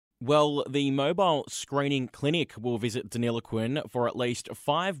Well, the mobile screening clinic will visit Deniliquin for at least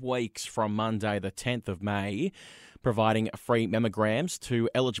 5 weeks from Monday the 10th of May, providing free mammograms to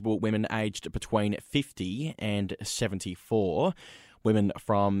eligible women aged between 50 and 74. Women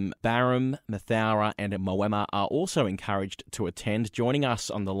from Barham, Mathaura and Moama are also encouraged to attend. Joining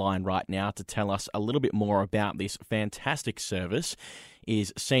us on the line right now to tell us a little bit more about this fantastic service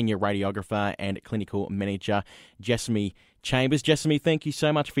is Senior Radiographer and Clinical Manager Jessamy Chambers. Jessamy, thank you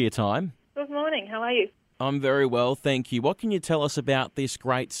so much for your time. Good morning. How are you? I'm very well, thank you. What can you tell us about this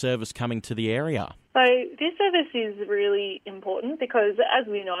great service coming to the area? So this service is really important because, as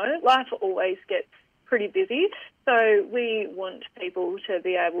we know, life always gets pretty busy. So we want people to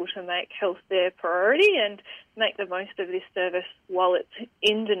be able to make health their priority and make the most of this service while it's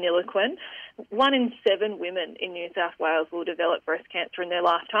in Deniliquin. 1 in 7 women in New South Wales will develop breast cancer in their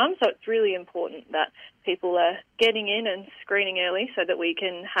lifetime, so it's really important that people are getting in and screening early so that we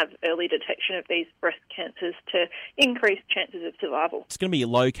can have early detection of these breast cancers to increase chances of survival. It's going to be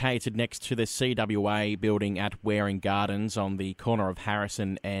located next to the CWA building at Waring Gardens on the corner of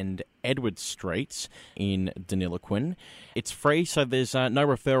Harrison and Edward Streets in Deniliquin. It's free, so there's no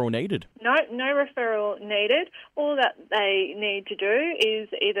referral needed. No referral needed. All that they need to do is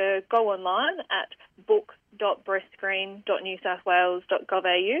either go online at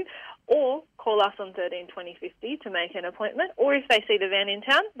book.breastscreen.newsouthwales.gov.au or call us on 13 20 50 to make an appointment, or if they see the van in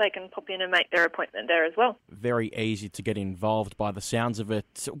town, they can pop in and make their appointment there as well. Very easy to get involved by the sounds of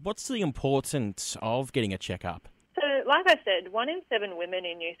it. What's the importance of getting a checkup? So, like I said, 1 in 7 women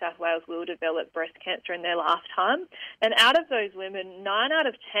in New South Wales will develop breast cancer in their lifetime. And out of those women, 9 out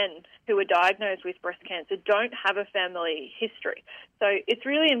of 10 who are diagnosed with breast cancer don't have a family history. So it's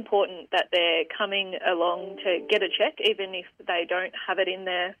really important that they're coming along to get a check, even if they don't have it in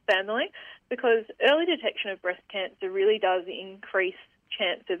their family, because early detection of breast cancer really does increase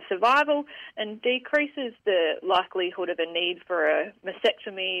chance of survival and decreases the likelihood of a need for a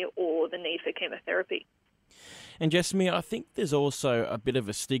mastectomy or the need for chemotherapy. And Jessamy, I think there's also a bit of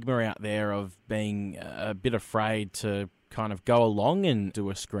a stigma out there of being a bit afraid to kind of go along and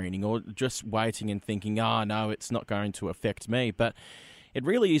do a screening, or just waiting and thinking, no, it's not going to affect me. But it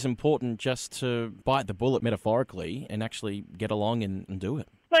really is important just to bite the bullet metaphorically and actually get along and do it.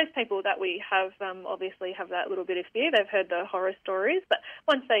 Most people that we have obviously have that little bit of fear. They've heard the horror stories, but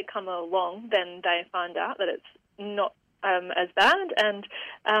once they come along, then they find out that it's not as bad. And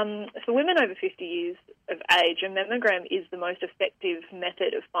for women over 50 years of age, a mammogram is the most effective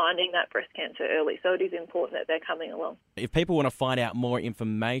method of finding that breast cancer early. So it is important that they're coming along. If people want to find out more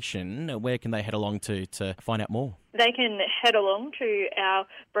information, where can they head along to find out more? They can head along to our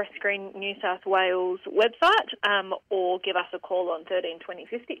Breast Screen New South Wales website or give us a call on 13 20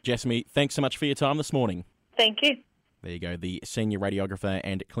 50. Jessamy, thanks so much for your time this morning. Thank you. There you go, the Senior Radiographer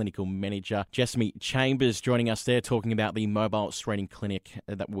and Clinical Manager, Jessamy Chambers, joining us there talking about the mobile screening clinic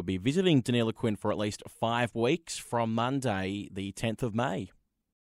that will be visiting Deniliquin for at least 5 weeks from Monday, the 10th of May.